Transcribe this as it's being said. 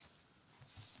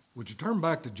Would you turn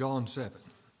back to John 7?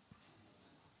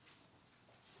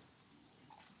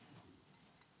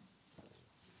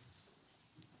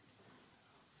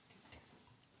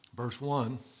 Verse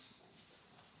 1.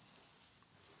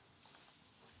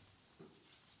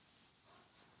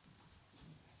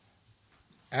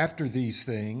 After these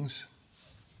things,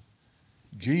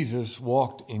 Jesus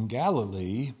walked in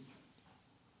Galilee,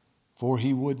 for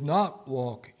he would not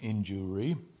walk in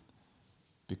Jewry,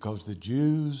 because the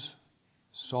Jews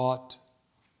sought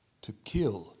to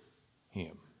kill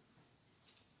him.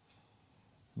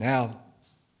 Now,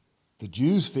 the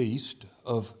Jews' feast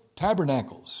of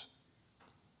tabernacles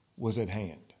was at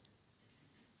hand.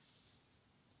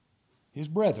 His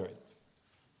brethren,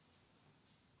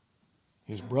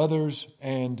 his brothers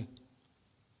and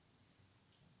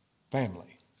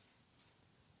family,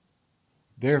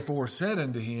 therefore said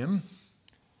unto him,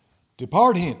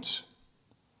 Depart hence,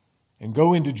 and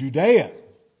go into Judea,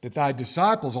 that thy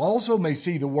disciples also may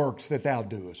see the works that thou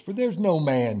doest. For there's no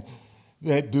man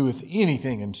that doeth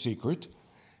anything in secret,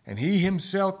 and he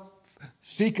himself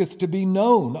seeketh to be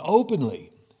known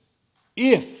openly.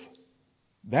 If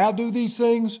thou do these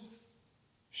things,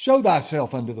 show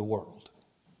thyself unto the world.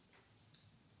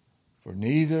 For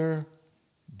neither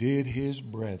did his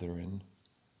brethren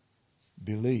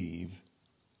believe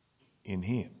in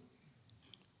him.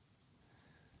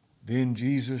 Then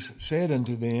Jesus said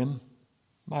unto them,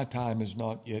 My time is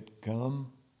not yet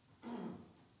come,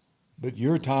 but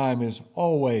your time is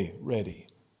always ready.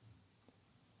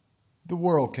 The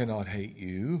world cannot hate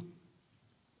you,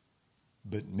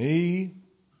 but me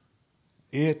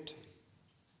it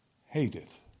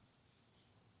hateth,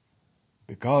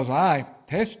 because I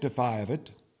testify of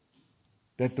it,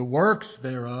 that the works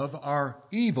thereof are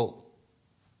evil.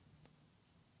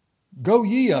 Go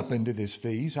ye up into this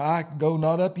feast. I go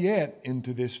not up yet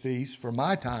into this feast, for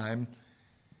my time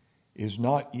is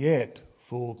not yet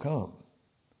full come.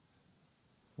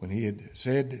 When he had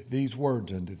said these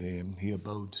words unto them, he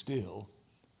abode still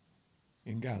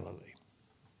in Galilee.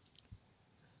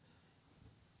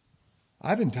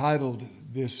 I've entitled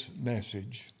this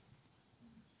message,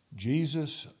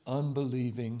 Jesus'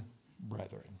 Unbelieving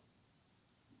Brethren.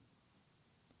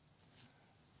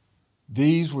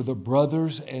 These were the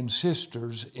brothers and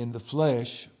sisters in the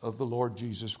flesh of the Lord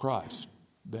Jesus Christ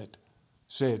that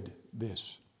said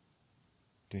this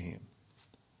to him.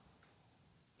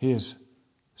 His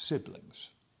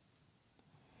siblings.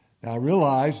 Now I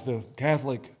realize the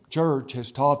Catholic Church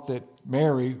has taught that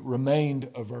Mary remained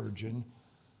a virgin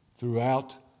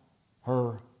throughout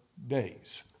her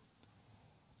days.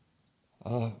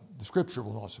 The Scripture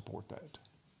will not support that.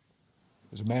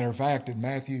 As a matter of fact, in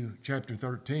Matthew chapter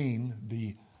 13,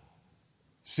 the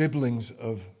siblings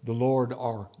of the Lord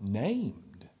are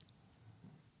named.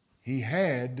 He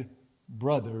had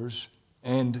brothers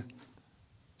and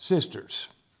sisters.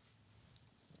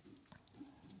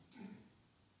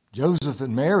 Joseph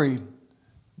and Mary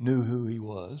knew who he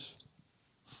was,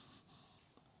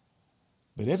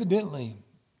 but evidently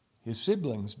his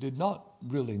siblings did not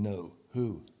really know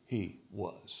who he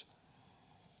was.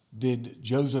 Did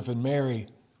Joseph and Mary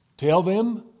tell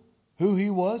them who he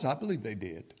was? I believe they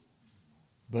did.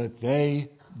 But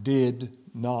they did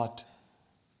not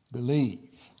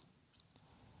believe.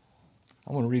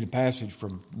 I want to read a passage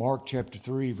from Mark chapter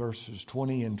 3, verses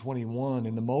 20 and 21.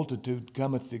 And the multitude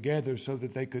cometh together so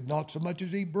that they could not so much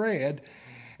as eat bread.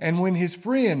 And when his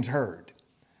friends heard,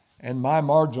 and my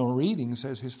marginal reading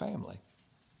says his family,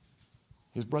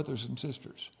 his brothers and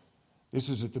sisters. This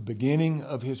is at the beginning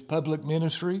of his public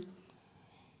ministry.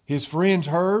 His friends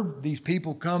heard these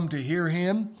people come to hear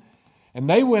him, and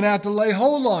they went out to lay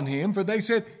hold on him, for they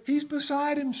said, He's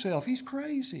beside himself. He's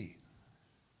crazy.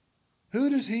 Who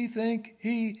does he think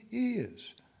he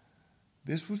is?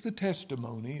 This was the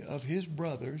testimony of his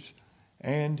brothers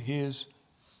and his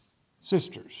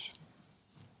sisters.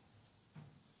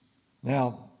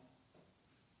 Now,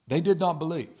 they did not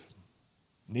believe.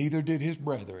 Neither did his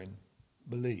brethren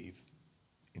believe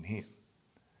in him.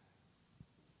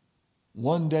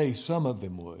 One day some of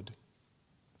them would.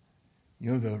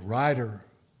 You know, the writer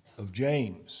of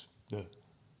James, the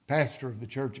pastor of the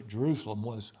church at Jerusalem,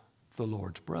 was the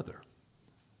Lord's brother.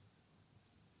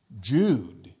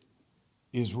 Jude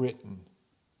is written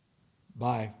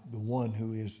by the one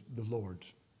who is the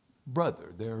Lord's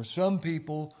brother. There are some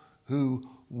people who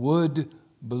would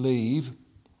believe,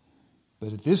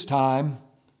 but at this time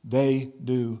they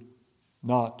do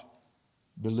not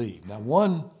believe. Now,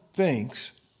 one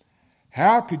thinks,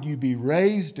 how could you be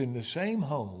raised in the same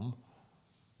home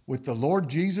with the Lord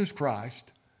Jesus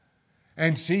Christ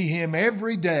and see him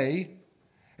every day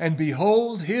and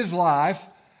behold his life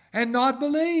and not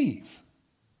believe?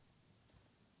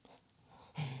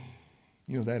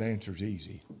 That answer's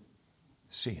easy.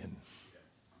 Sin.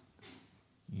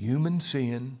 Human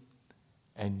sin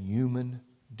and human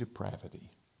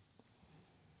depravity.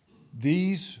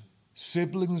 These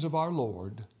siblings of our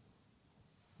Lord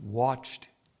watched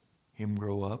him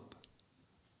grow up.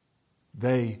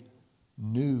 They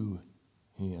knew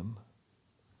him.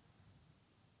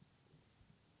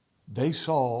 They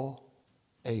saw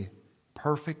a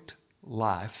perfect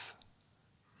life,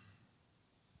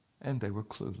 and they were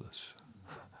clueless.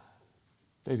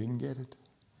 They didn't get it.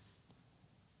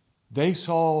 They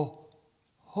saw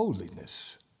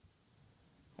holiness,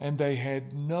 and they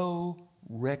had no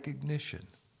recognition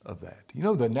of that.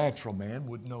 The natural man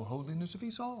wouldn't know holiness if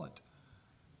he saw it.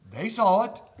 They saw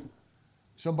it.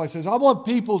 Somebody says, I want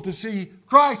people to see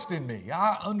Christ in me.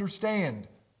 I understand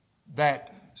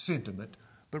that sentiment.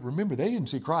 But remember, they didn't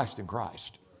see Christ in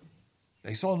Christ.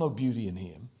 They saw no beauty in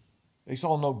him. They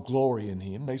saw no glory in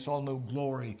him. They saw no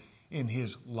glory in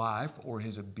his life or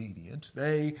his obedience.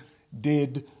 They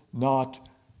did not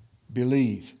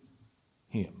believe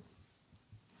him.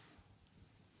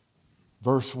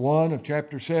 Verse 1 of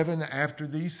chapter 7, after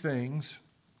these things,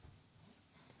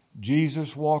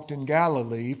 Jesus walked in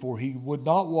Galilee, for he would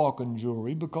not walk in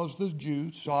Jewry, because the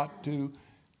Jews sought to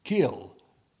kill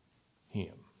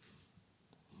him.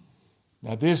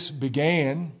 Now this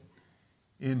began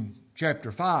in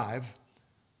chapter 5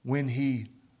 when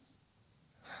he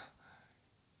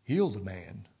healed a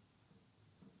man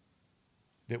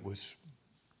that was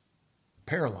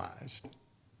paralyzed,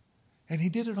 and he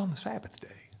did it on the Sabbath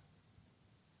day.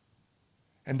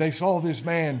 And they saw this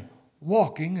man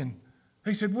walking, and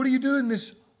they said, what are you doing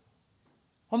this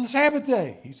on the Sabbath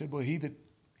day? He said, well, he that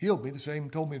healed me, the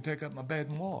same told me to take up my bed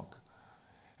and walk.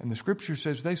 And the scripture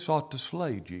says they sought to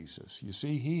slay Jesus. You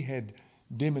see, he had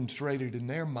demonstrated in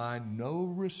their mind no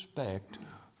respect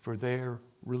for their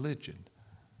religion.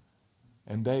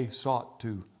 And they sought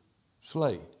to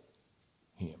slay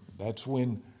him. That's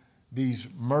when these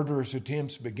murderous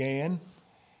attempts began.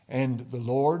 And the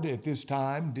Lord at this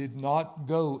time did not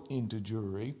go into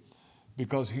Jewry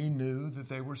because he knew that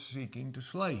they were seeking to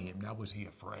slay him. Now, was he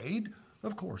afraid?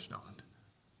 Of course not.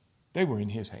 They were in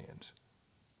his hands.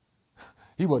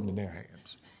 He wasn't in their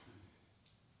hands.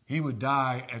 He would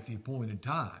die at the appointed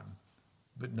time,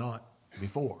 but not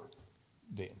before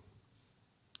then.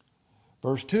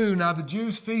 Verse 2, now the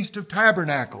Jews' Feast of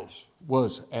Tabernacles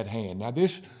was at hand. Now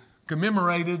this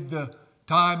commemorated the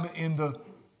time in the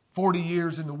 40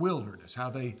 years in the wilderness,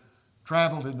 how they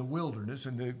traveled in the wilderness,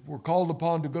 and they were called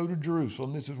upon to go to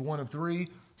Jerusalem. This is one of 3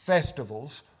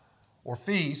 festivals or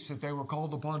feasts that they were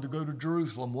called upon to go to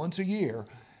Jerusalem once a year,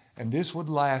 and this would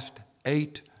last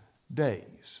 8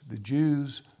 days, the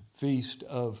Jews' Feast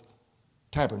of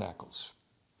Tabernacles.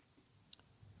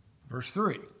 Verse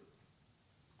 3,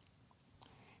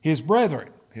 his brethren,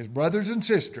 his brothers and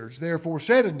sisters, therefore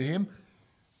said unto him,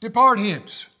 depart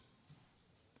hence,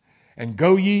 and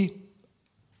go ye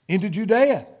into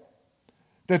Judea,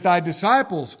 that thy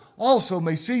disciples also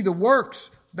may see the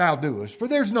works thou doest. For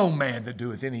there's no man that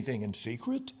doeth anything in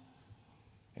secret,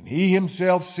 and he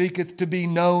himself seeketh to be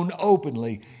known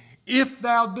openly. If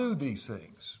thou do these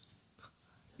things,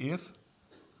 if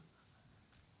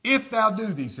thou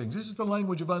do these things, this is the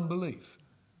language of unbelief.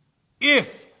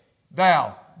 If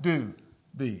thou do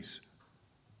these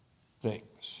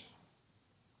things,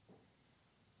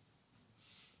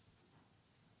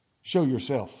 show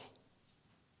yourself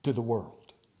to the world.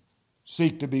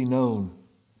 Seek to be known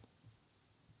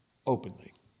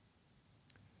openly.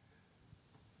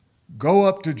 Go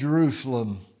up to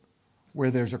Jerusalem where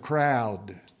there's a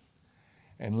crowd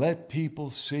and let people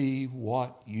see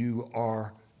what you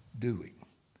are doing.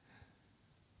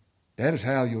 That is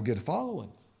how you'll get a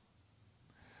following.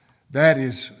 That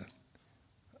is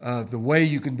the way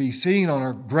you can be seen on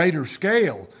a greater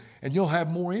scale, and you'll have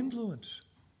more influence.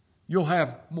 You'll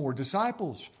have more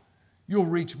disciples. You'll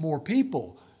reach more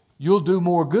people. You'll do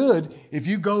more good if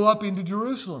you go up into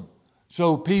Jerusalem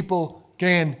so people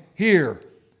can hear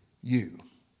you.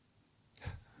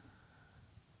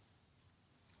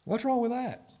 What's wrong with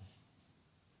that?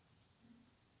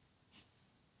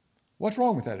 What's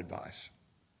wrong with that advice?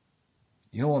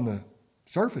 On the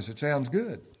surface, it sounds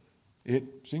good.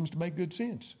 It seems to make good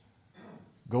sense.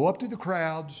 Go up to the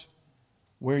crowds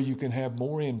where you can have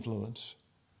more influence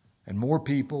and more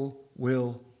people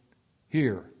will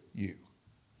hear you.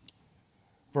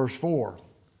 Verse 4,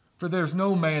 for there's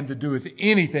no man that doeth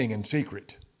anything in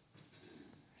secret,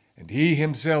 and he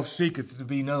himself seeketh to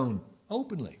be known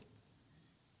openly.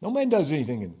 No man does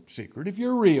anything in secret. If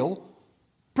you're real,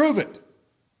 prove it.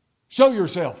 Show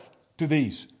yourself to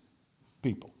these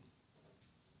people.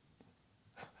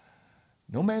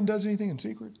 No man does anything in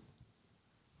secret.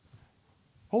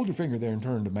 Hold your finger there and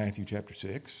turn to Matthew chapter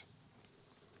 6.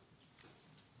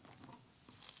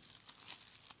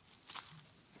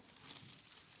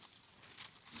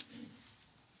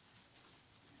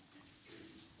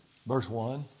 Verse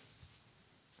 1.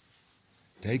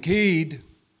 Take heed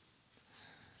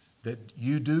that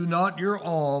you do not your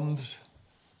alms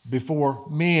before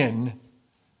men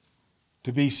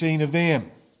to be seen of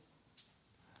them.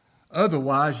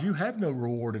 Otherwise you have no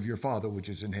reward of your Father which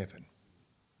is in heaven.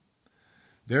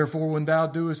 Therefore, when thou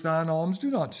doest thine alms, do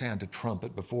not sound a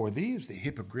trumpet before thee, as the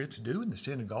hypocrites do in the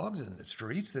synagogues and in the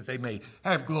streets, that they may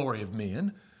have glory of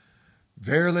men.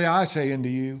 Verily I say unto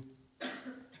you,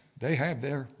 they have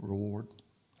their reward.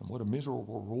 And what a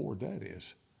miserable reward that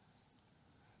is.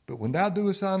 But when thou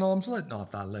doest thine alms, let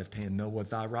not thy left hand know what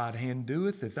thy right hand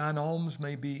doeth, that thine alms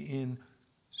may be in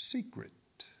secret.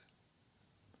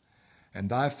 And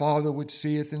thy Father which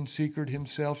seeth in secret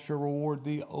himself shall reward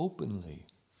thee openly.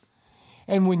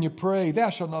 And when you pray, thou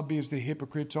shalt not be as the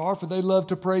hypocrites are, for they love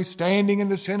to pray standing in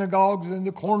the synagogues and in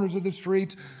the corners of the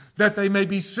streets, that they may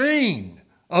be seen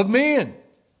of men.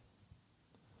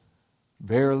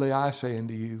 Verily I say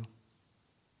unto you,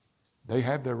 they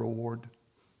have their reward.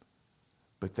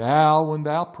 But thou, when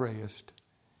thou prayest,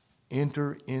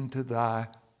 enter into thy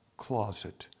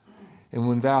closet. And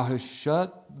when thou hast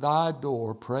shut thy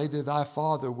door, pray to thy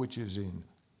Father which is in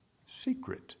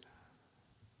secret.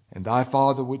 And thy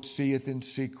Father which seeth in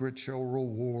secret shall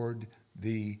reward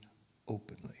thee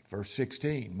openly. Verse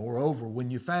 16, moreover, when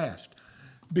you fast,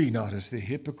 be not as the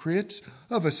hypocrites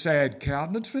of a sad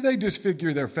countenance, for they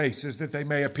disfigure their faces, that they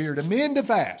may appear to men to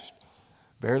fast.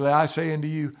 Verily I say unto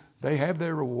you, they have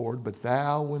their reward. But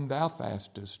thou, when thou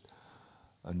fastest,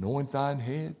 anoint thine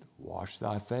head, wash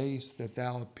thy face, that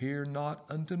thou appear not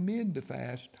unto men to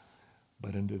fast,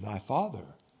 but unto thy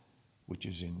Father which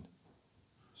is in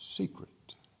secret.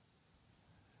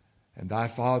 And thy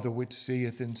Father which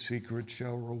seeth in secret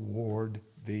shall reward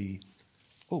thee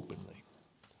openly.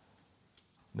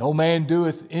 No man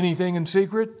doeth anything in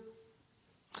secret?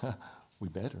 We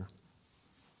better.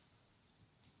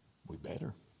 We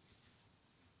better.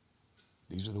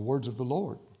 These are the words of the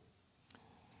Lord.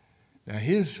 Now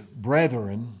his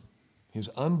brethren, his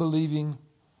unbelieving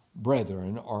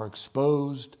brethren, are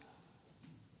exposed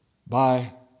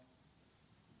by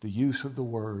the use of the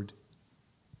word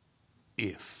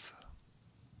if.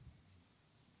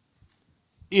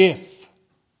 If.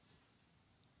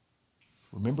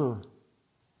 Remember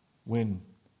when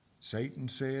Satan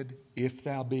said, if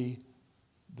thou be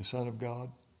the Son of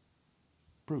God,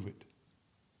 prove it.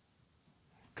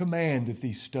 Command that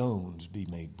these stones be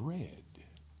made bread.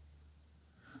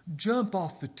 Jump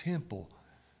off the temple.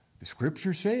 The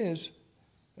scripture says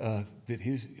that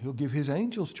he'll give his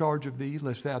angels charge of thee,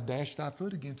 lest thou dash thy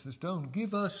foot against the stone.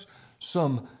 Give us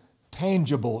some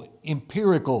tangible,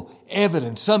 empirical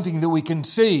evidence, something that we can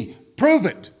see. Prove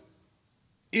it.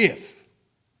 If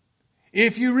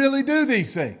you really do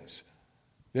these things.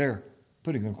 They're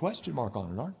putting a question mark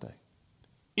on it, aren't they?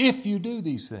 If you do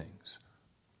these things,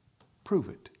 prove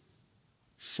it.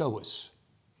 Show us.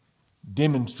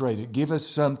 Demonstrate it. Give us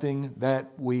something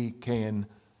that we can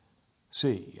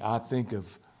see. I think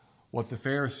of what the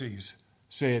Pharisees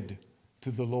said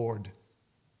to the Lord.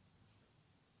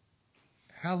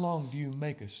 How long do you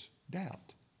make us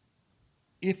doubt?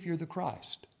 If you're the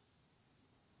Christ,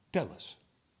 tell us.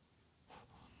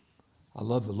 I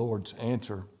love the Lord's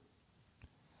answer.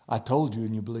 I told you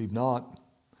and you believe not.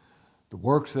 The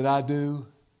works that I do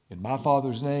in my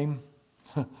Father's name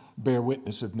bear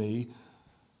witness of me.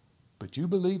 But you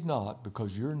believe not,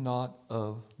 because you're not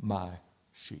of my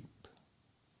sheep,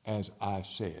 as I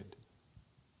said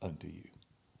unto you.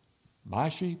 My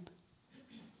sheep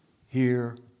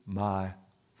hear my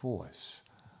voice.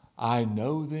 I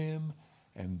know them,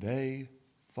 and they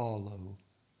follow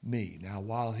me. Now,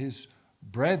 while his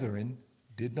brethren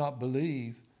did not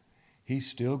believe, he's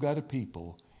still got a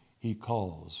people he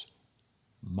calls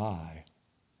my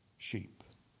sheep.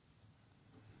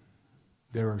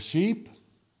 There are sheep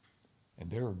and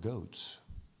there are goats.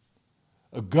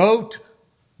 A goat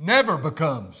never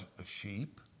becomes a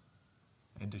sheep,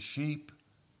 and a sheep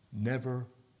never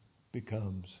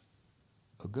becomes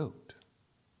a goat.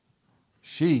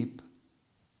 Sheep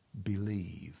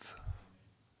believe.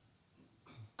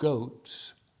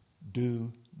 Goats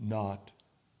do not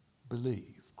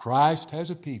believe. Christ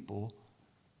has a people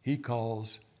he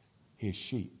calls his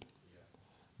sheep.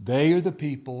 They are the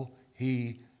people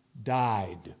he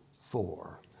died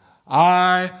for.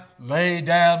 I lay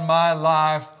down my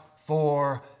life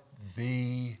for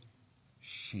the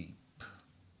sheep.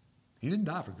 He didn't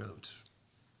die for goats.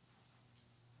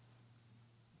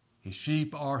 His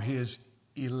sheep are his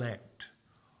elect.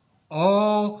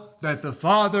 All that the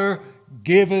Father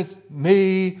giveth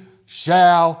me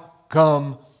shall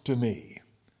come to me.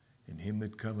 And him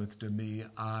that cometh to me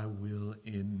I will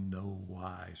in no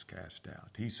wise cast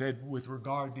out. He said with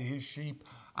regard to his sheep,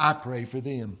 I pray for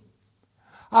them.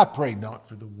 I pray not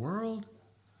for the world,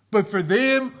 but for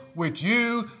them which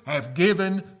you have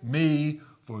given me,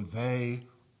 for they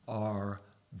are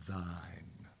thine.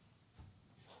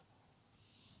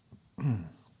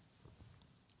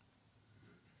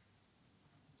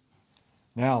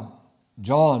 Now,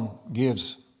 John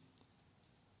gives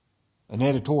an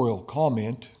editorial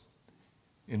comment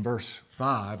in verse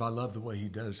 5. I love the way he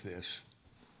does this.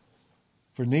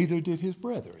 For neither did his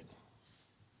brethren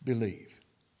believe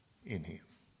in him.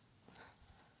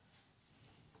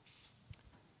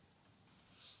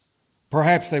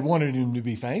 Perhaps they wanted him to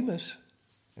be famous,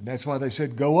 and that's why they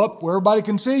said, go up where everybody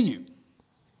can see you.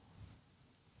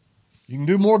 You can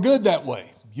do more good that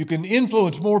way. You can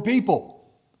influence more people.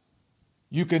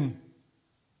 You can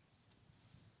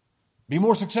be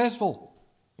more successful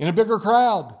in a bigger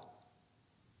crowd.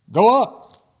 Go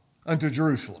up unto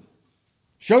Jerusalem.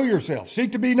 Show yourself.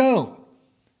 Seek to be known.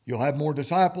 You'll have more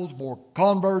disciples, more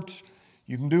converts.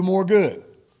 You can do more good.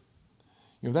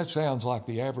 You know, that sounds like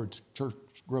the average church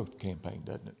growth campaign,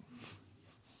 doesn't it?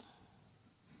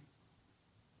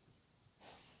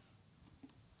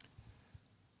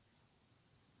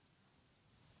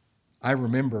 I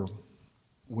remember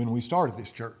when we started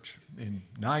this church in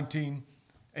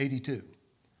 1982.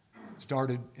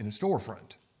 Started in a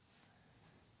storefront.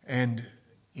 And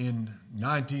in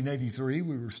 1983,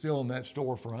 we were still in that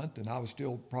storefront, and I was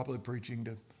still probably preaching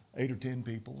to 8 or 10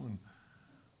 people and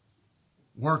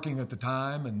working at the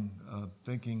time and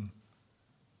thinking,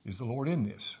 is the Lord in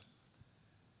this?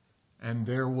 And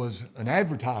there was an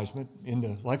advertisement in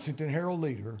the Lexington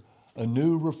Herald-Leader, a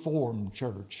new Reformed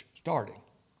church starting.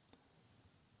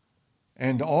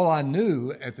 And all I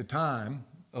knew at the time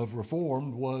of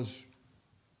Reformed was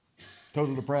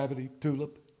total depravity,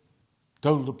 tulip,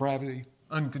 total depravity,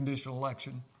 unconditional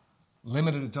election,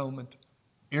 limited atonement,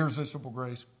 irresistible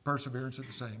grace, perseverance of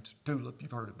the saints, tulip,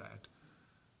 you've heard of that,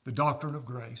 the doctrine of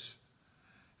grace.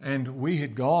 And we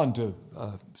had gone to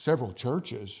several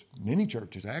churches, many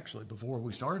churches actually, before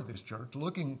we started this church,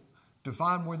 looking to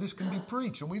find where this can be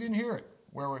preached, and we didn't hear it.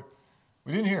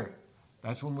 We didn't hear it.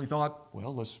 That's when we thought,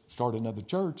 well, let's start another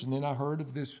church. And then I heard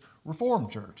of this Reformed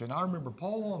church. And I remember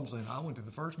Paul Walmsley and I went to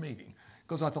the first meeting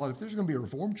because I thought, if there's going to be a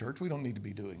Reformed church, we don't need to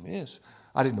be doing this.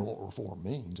 I didn't know what Reform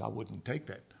means. I wouldn't take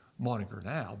that moniker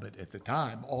now. But at the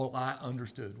time, all I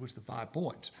understood was the 5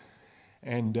 points.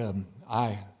 And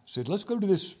I said, let's go to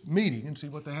this meeting and see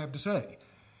what they have to say.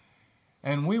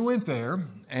 And we went there,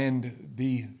 and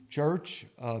the church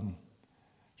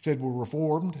said we're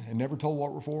Reformed and never told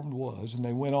what Reformed was. And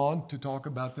they went on to talk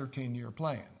about their 10-year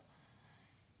plan.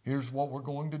 Here's what we're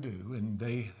going to do. And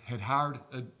they had hired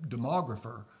a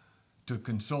demographer to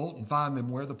consult and find them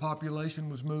where the population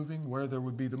was moving, where there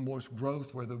would be the most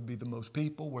growth, where there would be the most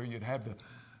people, where you'd have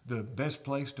the best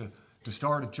place to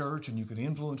start a church, and you could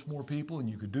influence more people and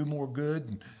you could do more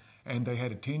good. And they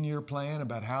had a 10-year plan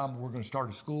about how we're going to start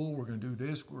a school, we're going to do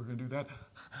this, we're going to do that.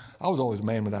 I was always a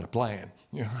man without a plan.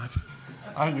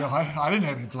 I didn't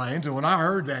have any plans, and when I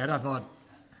heard that, I thought,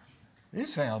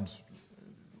 this sounds,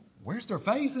 where's their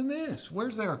faith in this?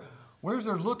 Where's their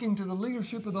looking to the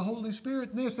leadership of the Holy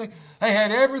Spirit in this? They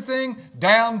had everything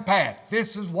down pat.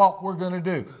 This is what we're going to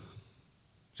do.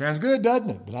 Sounds good,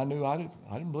 doesn't it? But I knew I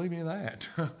didn't believe any of that.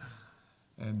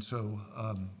 And so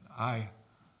I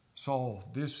saw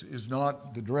this is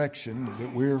not the direction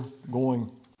that we're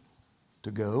going to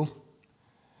go.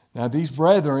 Now, these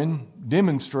brethren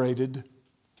demonstrated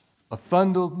a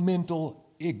fundamental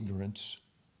ignorance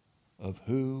of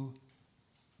who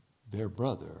their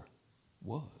brother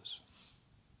was.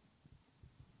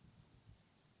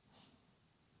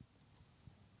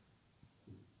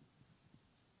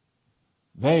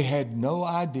 They had no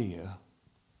idea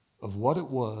of what it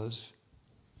was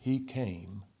he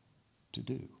came to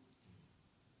do.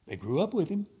 They grew up with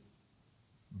him,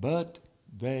 but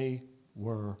they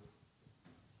were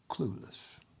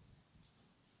clueless.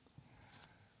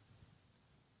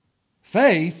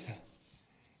 Faith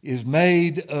is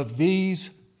made of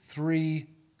these 3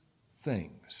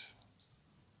 things.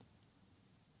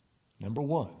 Number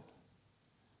 1,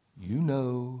 you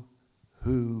know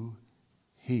who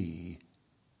he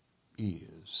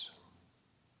is.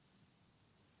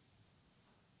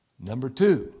 Number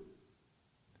 2,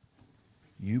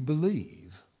 you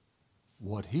believe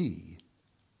what he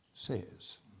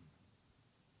says.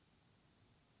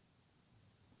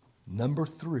 Number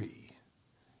 3,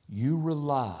 you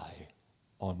rely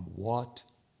on what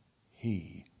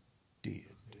he did.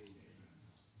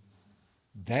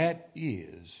 That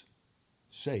is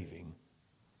saving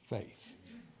faith.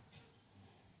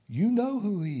 You know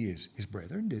who he is. His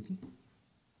brethren didn't.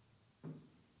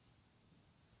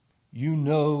 You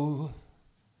know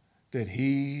that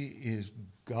he is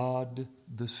God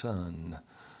the Son,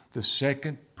 the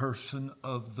second person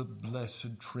of the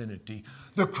Blessed Trinity,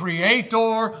 the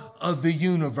creator of the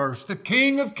universe, the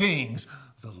King of kings,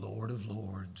 the Lord of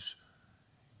lords.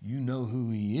 You know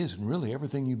who he is, and really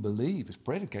everything you believe is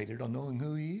predicated on knowing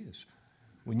who he is.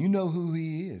 When you know who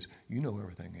he is, you know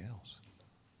everything else.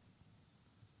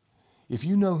 If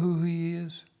you know who he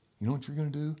is, you know what you're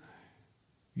going to do?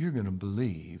 You're going to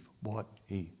believe what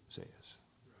he says.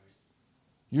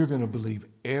 You're going to believe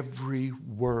every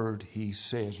word he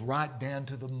says, right down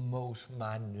to the most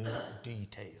minute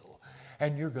detail.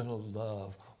 And you're going to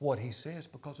love what he says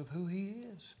because of who he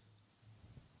is.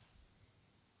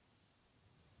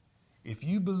 If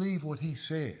you believe what he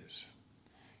says,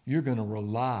 you're going to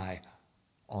rely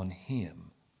on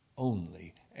him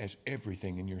only as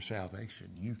everything in your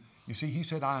salvation. You see, he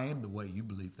said, I am the way. You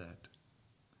believe that.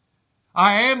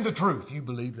 I am the truth. You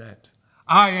believe that.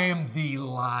 I am the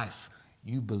life.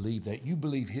 You believe that. You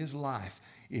believe his life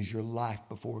is your life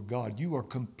before God. You are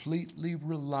completely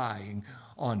relying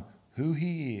on who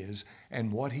he is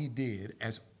and what he did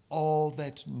as all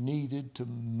that's needed to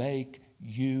make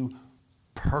you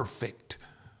perfect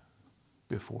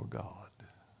before God.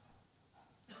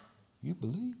 You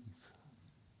believe.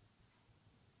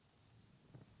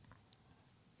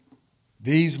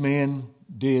 These men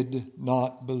did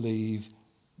not believe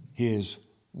his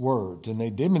words, and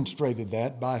they demonstrated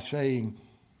that by saying,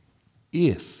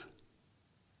 if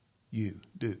you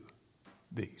do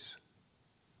these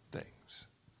things.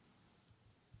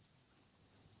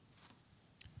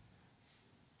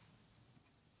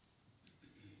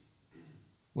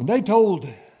 When they told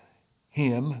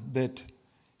him that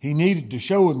he needed to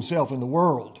show himself in the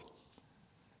world,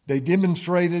 they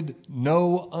demonstrated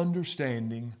no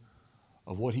understanding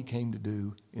of what he came to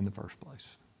do in the first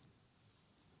place.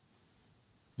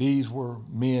 These were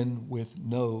men with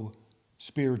no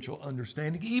spiritual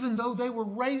understanding, even though they were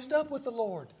raised up with the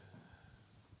Lord.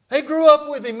 They grew up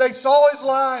with him. They saw his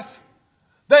life.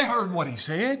 They heard what he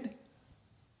said,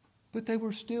 but they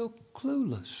were still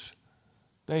clueless.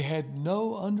 They had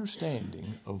no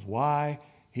understanding of why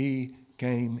he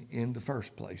came in the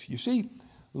first place. You see,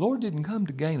 the Lord didn't come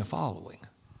to gain a following.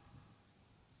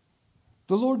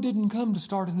 The Lord didn't come to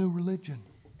start a new religion.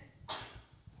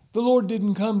 The Lord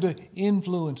didn't come to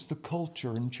influence the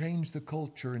culture and change the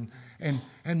culture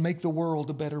and make the world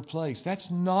a better place. That's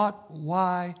not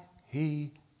why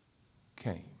he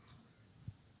came.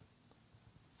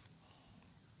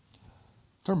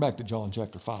 Turn back to John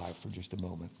chapter 5 for just a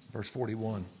moment, verse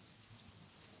 41.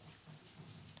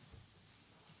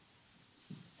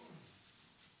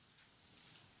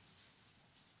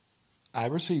 I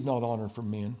receive not honor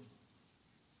from men.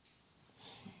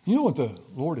 You know what the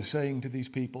Lord is saying to these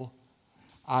people?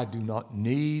 I do not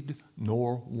need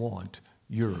nor want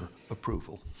your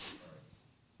approval.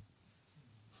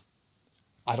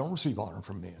 I don't receive honor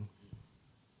from men.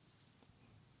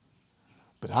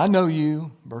 But I know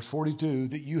you, verse 42,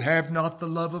 that you have not the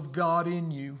love of God in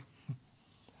you.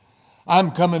 I'm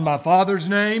come in my Father's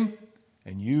name,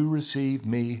 and you receive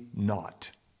me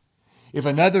not. If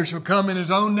another shall come in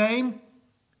his own name,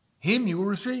 him you will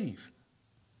receive.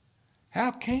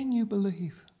 How can you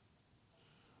believe?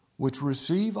 Which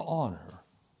receive honor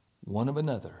one of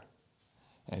another,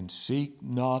 and seek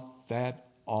not that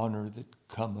honor that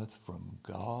cometh from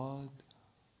God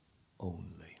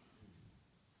only.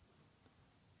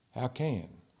 How can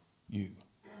you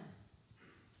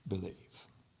believe?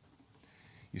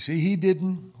 You see, he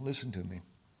didn't, listen to me.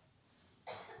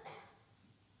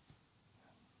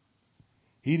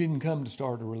 He didn't come to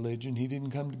start a religion. He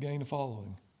didn't come to gain a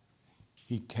following.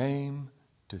 He came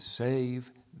to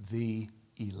save the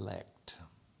elect.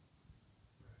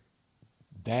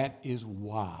 That is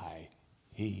why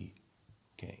he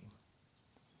came.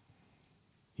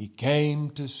 He came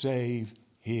to save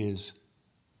his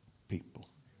people.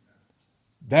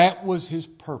 That was his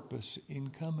purpose in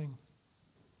coming.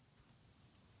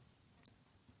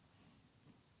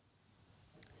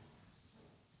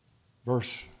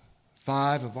 Verse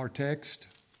 5 of our text.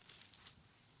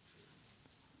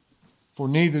 For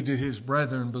neither did his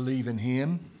brethren believe in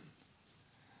him.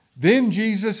 Then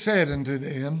Jesus said unto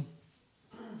them,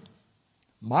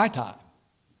 my time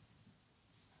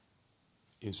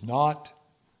is not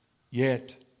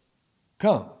yet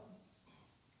come.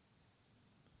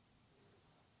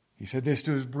 He said this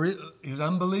to his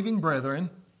unbelieving brethren,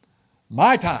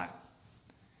 my time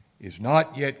is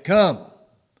not yet come,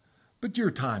 but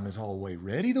your time is always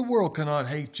ready. The world cannot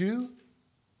hate you,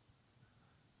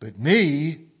 but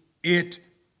me it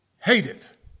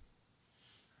hateth,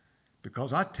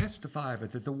 because I testify of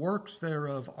it that the works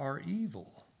thereof are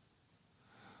evil.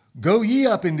 Go ye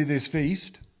up into this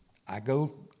feast. I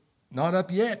go not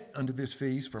up yet unto this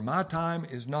feast, for my time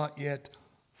is not yet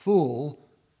full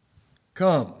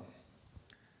come.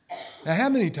 Now, how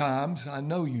many times, I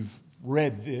know you've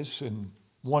read this and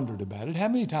wondered about it, how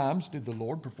many times did the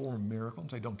Lord perform a miracle and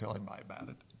say, don't tell anybody about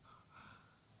it?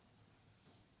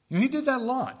 You know, he did that a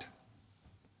lot.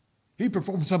 He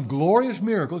performed some glorious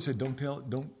miracle and said,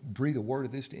 don't breathe a word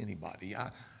of this to anybody.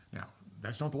 Now,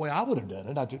 that's not the way I would have done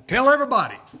it. I'd say, tell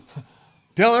everybody.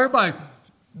 Tell everybody.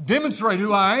 Demonstrate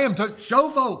who I am. Show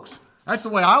folks. That's the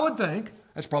way I would think.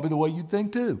 That's probably the way you'd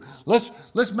think too.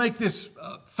 Let's make this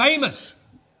famous.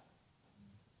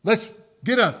 Let's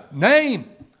get a name.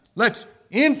 Let's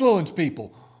influence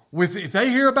people. If they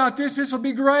hear about this, this will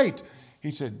be great.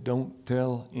 He said, don't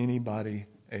tell anybody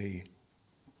a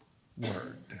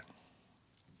word.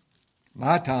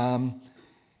 My time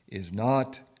is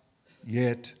not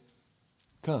yet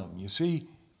come. You see,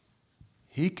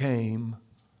 he came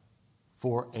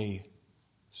for a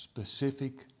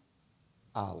specific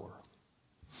hour.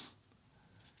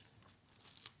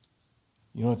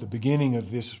 You know, at the beginning of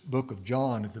this book of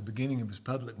John, at the beginning of his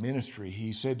public ministry,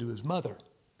 he said to his mother,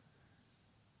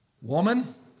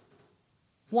 woman,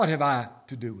 what have I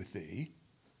to do with thee?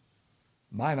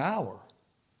 Mine hour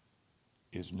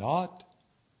is not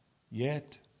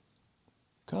yet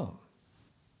come.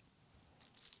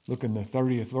 Look in the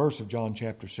 30th verse of John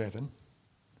chapter 7.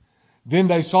 Then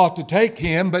they sought to take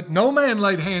him, but no man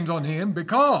laid hands on him,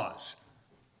 because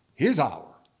his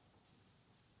hour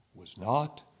was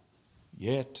not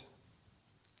yet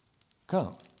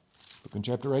come. Look in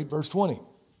chapter 8, verse 20.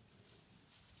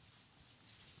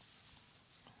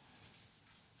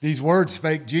 These words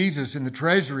spake Jesus in the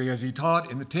treasury as he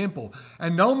taught in the temple,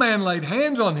 and no man laid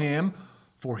hands on him,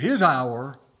 for his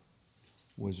hour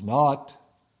was not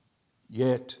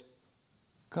yet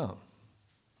come.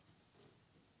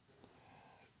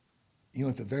 You know,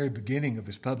 at the very beginning of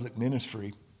his public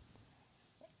ministry,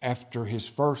 after his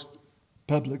first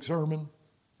public sermon,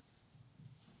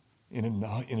 in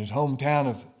his hometown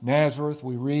of Nazareth,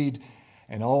 we read,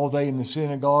 and all they in the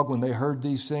synagogue, when they heard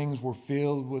these things, were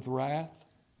filled with wrath,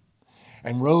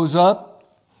 and rose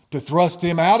up to thrust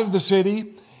him out of the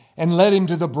city, and led him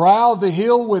to the brow of the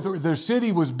hill where the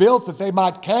city was built, that they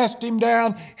might cast him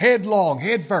down headlong,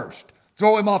 head first,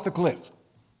 throw him off the cliff.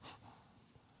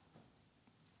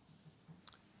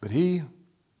 But he,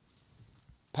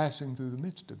 passing through the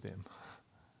midst of them,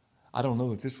 I don't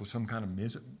know if this was some kind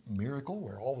of miracle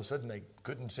where all of a sudden they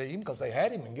couldn't see him because they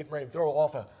had him and getting ready to throw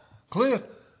off a cliff,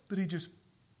 but he just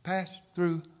passed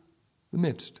through the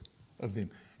midst of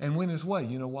them and went his way.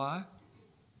 You know why?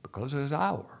 Because his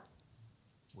hour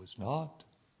was not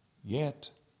yet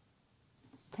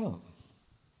come.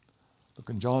 Look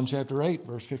in John chapter 8,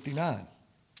 verse 59.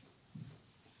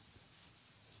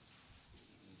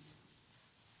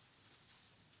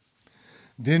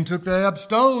 Then took they up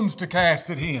stones to cast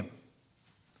at him.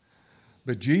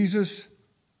 But Jesus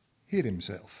hid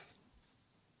himself.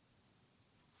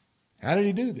 How did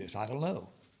he do this? I don't know.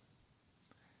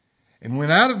 And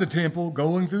went out of the temple,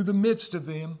 going through the midst of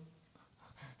them.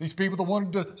 These people that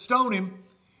wanted to stone him,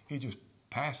 he just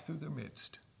passed through their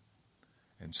midst.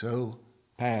 And so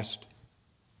passed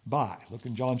by. Look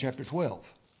in John chapter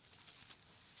 12,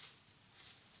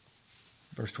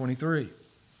 verse 23.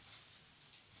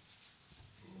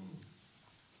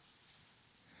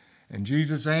 And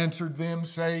Jesus answered them,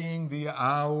 saying, the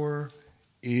hour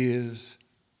is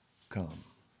come.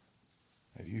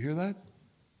 Did you hear that?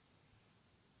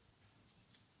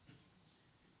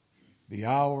 The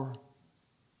hour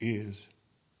is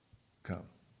come,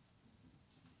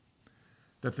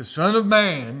 that the Son of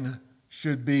Man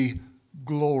should be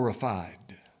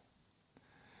glorified.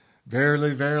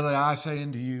 Verily, verily, I say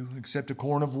unto you, except a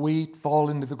corn of wheat fall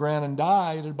into the ground and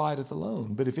die, it abideth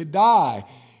alone. But if it die,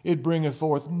 it bringeth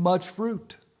forth much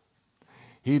fruit.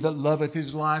 He that loveth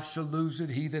his life shall lose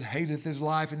it. He that hateth his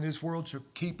life in this world shall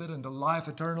keep it unto life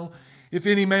eternal. If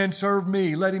any man serve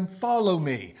me, let him follow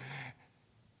me.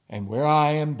 And where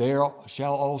I am, there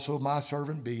shall also my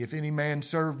servant be. If any man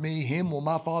serve me, him will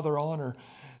my Father honor.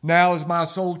 Now is my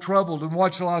soul troubled, and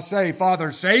what shall I say?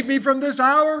 Father, save me from this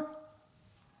hour?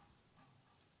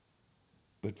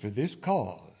 But for this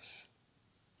cause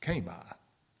came I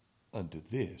unto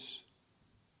this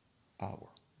hour.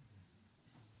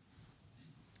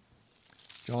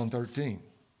 John 13,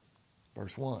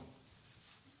 verse 1.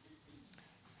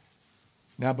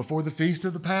 Now before the feast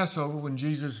of the Passover, when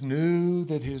Jesus knew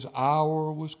that his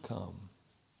hour was come.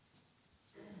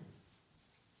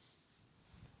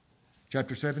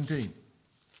 Chapter 17.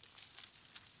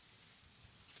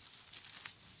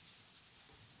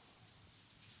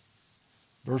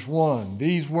 Verse 1.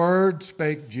 These words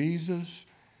spake Jesus,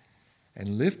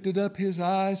 and lifted up his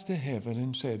eyes to heaven,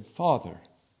 and said, Father,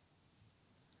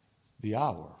 the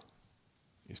hour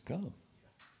is come.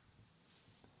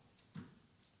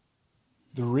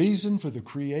 The reason for the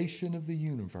creation of the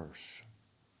universe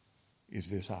is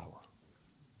this hour.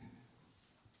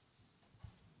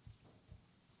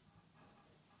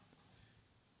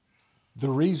 The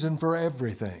reason for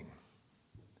everything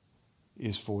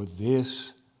is for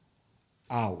this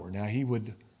hour. Now, he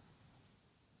would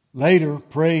later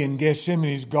pray in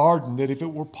Gethsemane's garden that if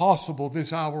it were possible,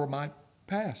 this hour might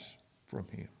pass from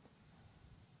him.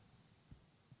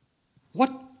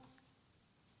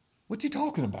 What's he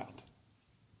talking about?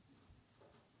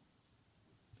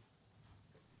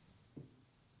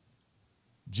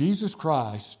 Jesus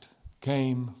Christ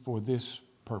came for this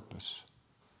purpose.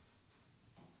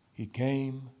 He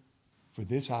came for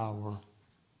this hour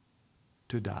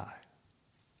to die.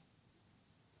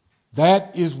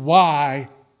 That is why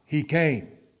he came.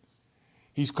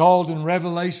 He's called in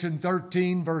Revelation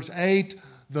 13, verse 8,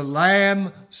 the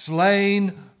Lamb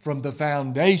slain from the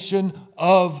foundation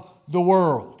of the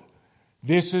world.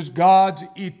 This is God's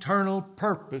eternal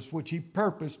purpose, which he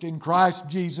purposed in Christ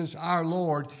Jesus our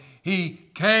Lord. He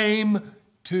came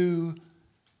to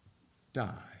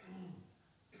die.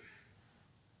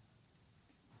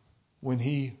 When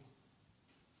he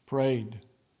prayed,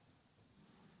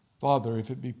 Father,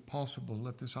 if it be possible,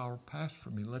 let this hour pass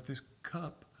from me. Let this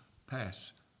cup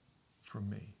pass from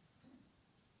me.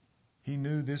 He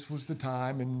knew this was the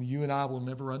time, and you and I will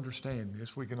never understand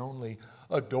this. We can only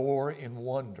adore and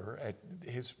wonder at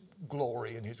his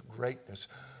glory and his greatness.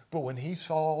 But when he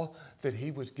saw that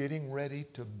he was getting ready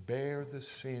to bear the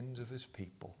sins of his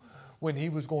people, when he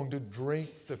was going to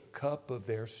drink the cup of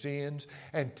their sins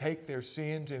and take their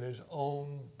sins in his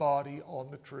own body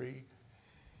on the tree,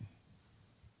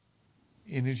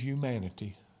 in his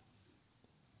humanity,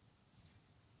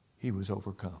 he was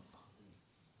overcome.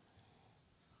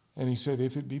 And he said,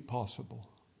 if it be possible,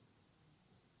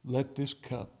 let this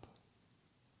cup.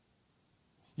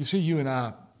 You see, you and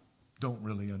I don't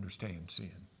really understand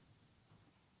sin.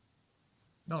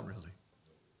 Not really.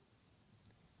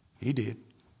 He did.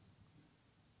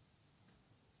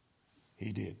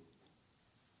 He did.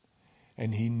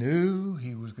 And he knew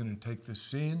he was going to take the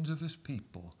sins of his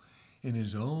people in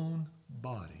his own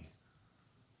body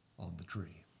on the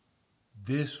tree.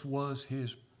 This was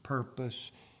his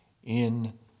purpose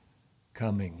in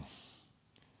coming.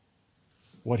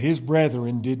 What his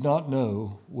brethren did not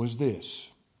know was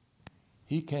this: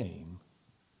 he came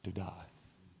to die.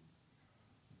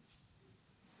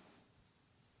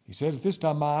 He said, at this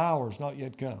time my hour is not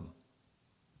yet come.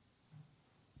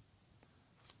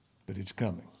 But it's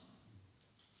coming.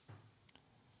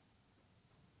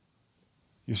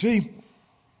 You see,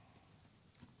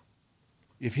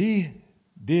 if he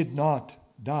did not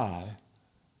die,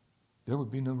 there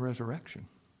would be no resurrection.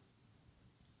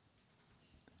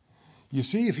 You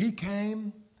see, if he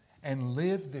came and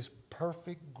lived this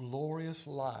perfect, glorious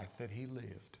life that he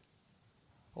lived,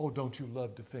 oh, don't you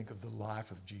love to think of the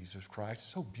life of Jesus Christ? It's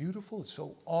so beautiful. It's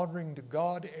so honoring to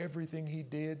God, everything he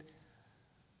did.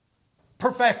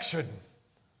 Perfection.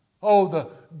 Oh, the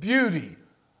beauty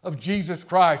of Jesus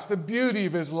Christ, the beauty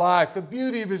of his life, the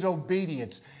beauty of his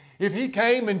obedience. If he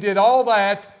came and did all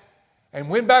that and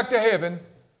went back to heaven,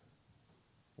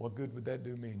 what good would that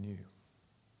do me and you?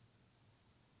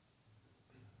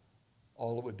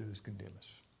 All it would do is condemn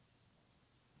us.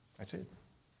 That's it.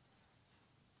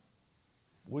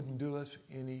 Wouldn't do us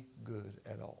any good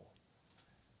at all.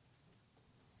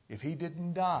 If he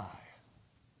didn't die,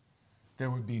 there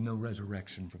would be no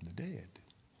resurrection from the dead.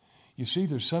 You see,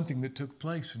 there's something that took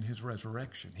place in his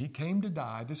resurrection. He came to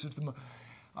die. This is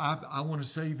I want to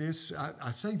say this.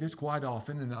 I say this quite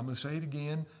often, and I'm going to say it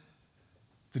again.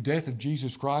 The death of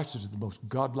Jesus Christ is the most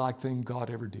godlike thing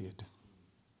God ever did.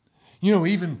 You know,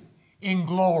 even in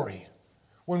glory,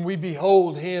 when we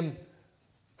behold him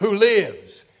who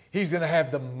lives, he's going to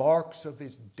have the marks of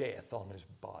his death on his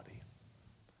body.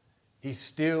 He's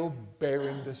still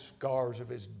bearing the scars of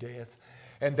his death.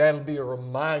 And that'll be a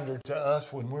reminder to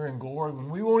us when we're in glory, when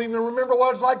we won't even remember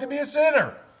what it's like to be a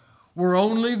sinner. We're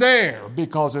only there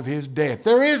because of his death.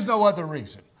 There is no other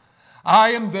reason.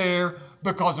 I am there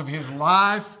because of his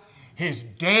life, his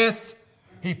death.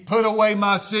 He put away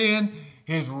my sin.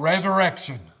 His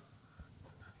resurrection.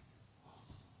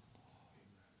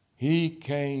 He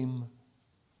came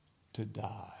to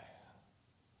die.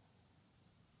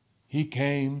 He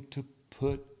came to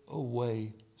put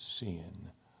away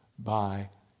sin by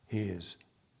His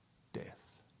death.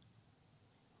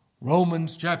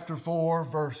 Romans chapter 4,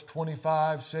 verse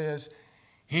 25 says,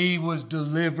 He was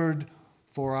delivered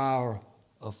for our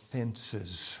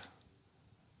offenses.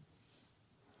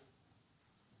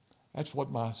 That's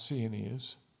what my sin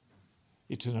is.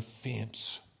 It's an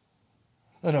offense,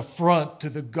 an affront to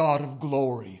the God of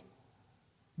glory.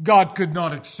 God could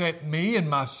not accept me and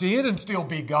my sin and still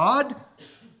be God.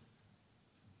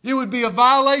 It would be a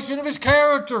violation of His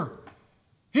character.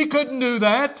 He couldn't do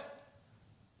that.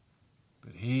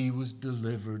 But He was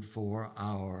delivered for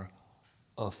our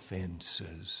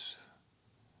offenses.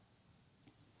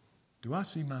 Do I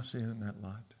see my sin in that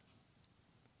light?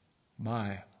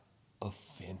 My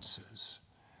offenses.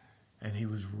 And He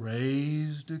was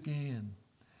raised again.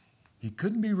 He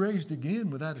couldn't be raised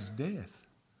again without His death.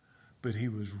 But He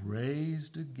was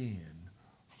raised again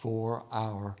for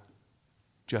our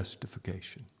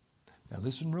justification. Now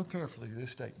listen real carefully to this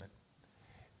statement.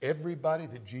 Everybody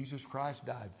that Jesus Christ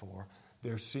died for,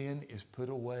 their sin is put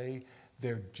away.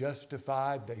 They're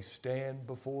justified. They stand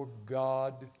before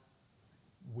God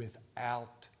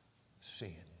without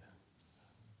sin.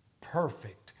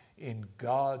 Perfect in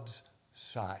God's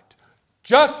sight.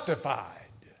 Justified.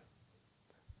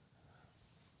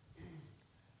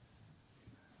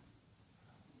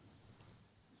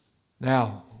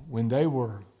 Now, when they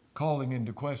were calling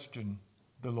into question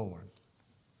the Lord,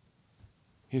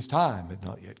 His time had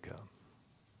not yet come.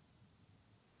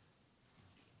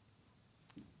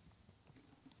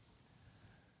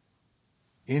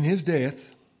 In His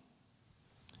death,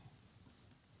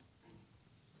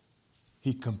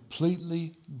 He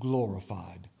completely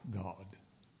glorified God.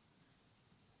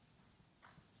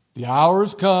 The hour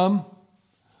has come.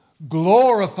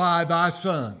 Glorify Thy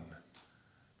Son,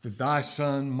 that Thy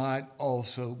Son might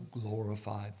also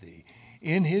glorify Thee.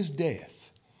 In His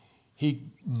death,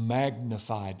 He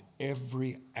magnified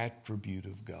every attribute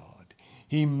of God.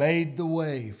 He made the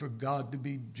way for God to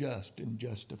be just and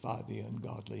justify the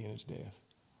ungodly in His death.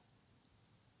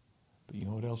 But you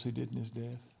know what else He did in His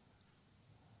death?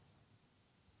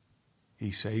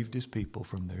 He saved His people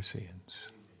from their sins.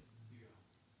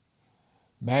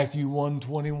 Matthew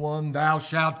 1:21, Thou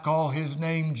shalt call His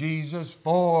name Jesus,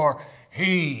 for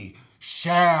He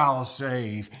shall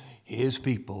save His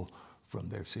people from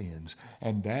their sins.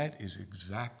 And that is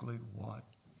exactly what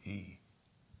He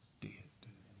did.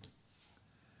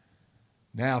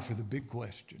 Now for the big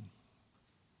question.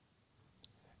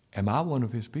 Am I one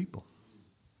of His people?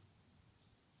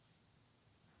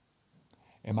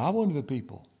 Am I one of the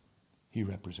people He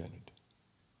represented?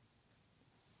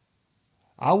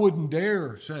 I wouldn't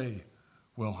dare say,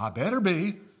 well, I better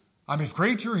be. I'm His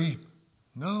creature.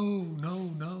 No.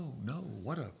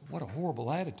 What a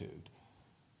horrible attitude.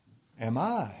 Am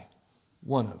I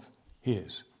one of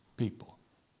His people?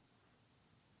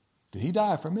 Did He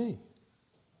die for me?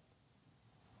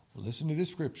 Well, listen to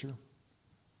this scripture.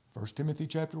 1 Timothy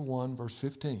chapter 1, verse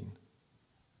 15.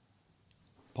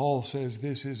 Paul says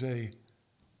this is a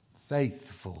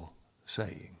faithful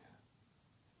saying.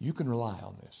 You can rely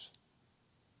on this.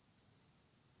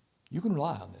 You can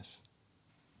rely on this.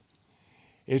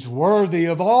 It's worthy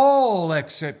of all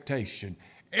acceptation.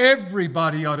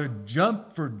 Everybody ought to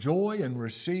jump for joy and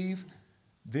receive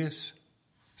this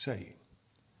saying.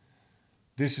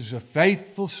 This is a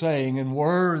faithful saying and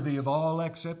worthy of all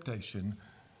acceptation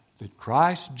that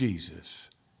Christ Jesus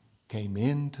came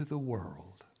into the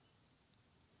world.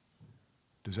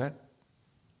 Does that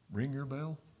ring your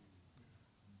bell?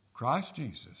 Christ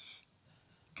Jesus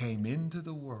came into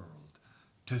the world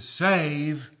to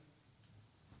save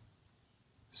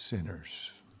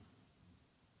sinners.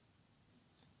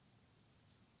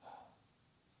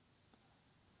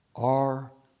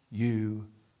 Are you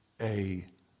a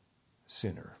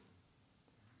sinner?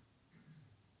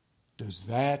 Does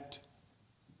that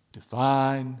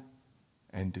define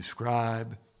and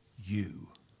describe you?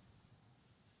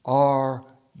 Are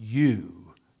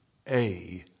you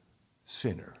a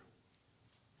sinner?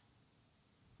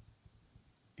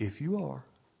 If you are,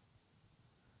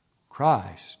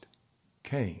 Christ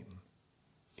came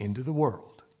into the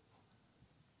world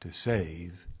to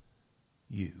save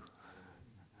you.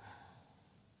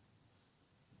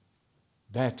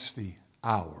 That's the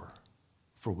hour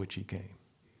for which He came,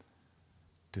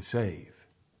 to save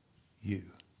you.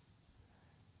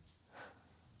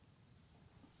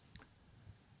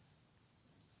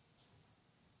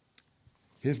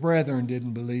 His brethren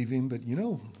didn't believe Him, but you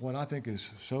know what I think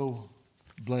is so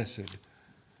blessed.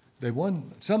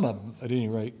 Some of them, at any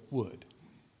rate, would.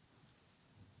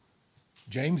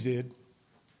 James did.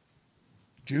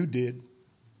 Jude did.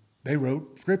 They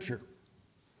wrote Scripture.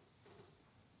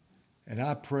 And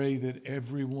I pray that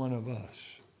every one of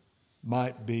us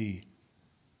might be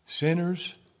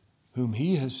sinners whom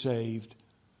he has saved,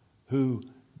 who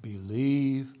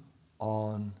believe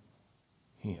on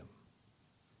him.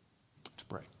 Let's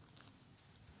pray.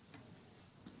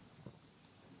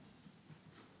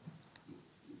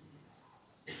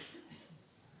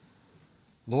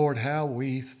 Lord, how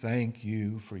we thank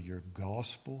you for your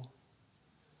gospel.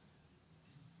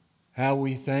 How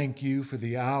we thank you for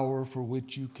the hour for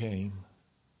which you came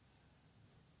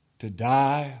to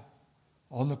die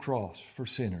on the cross for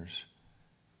sinners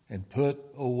and put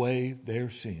away their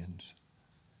sins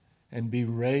and be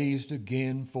raised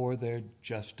again for their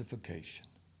justification.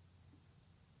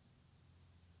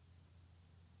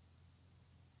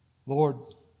 Lord,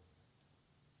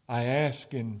 I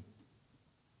ask in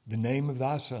the name of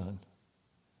thy Son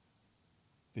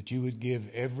that you would give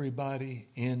everybody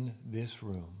in this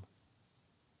room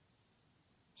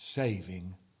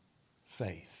saving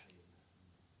faith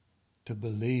to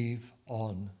believe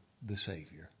on the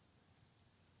Savior.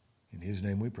 In his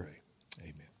name we pray.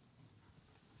 Amen.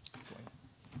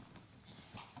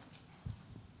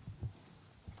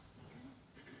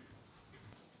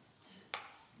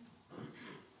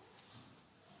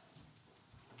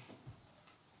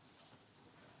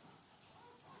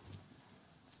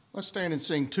 Let's stand and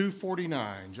sing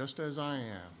 249, Just As I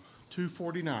Am.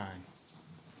 249.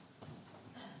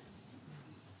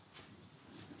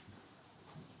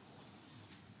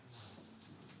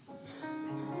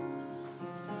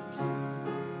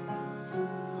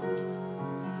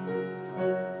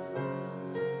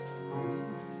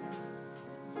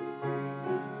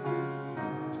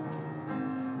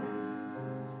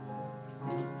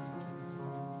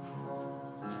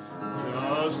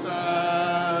 Just as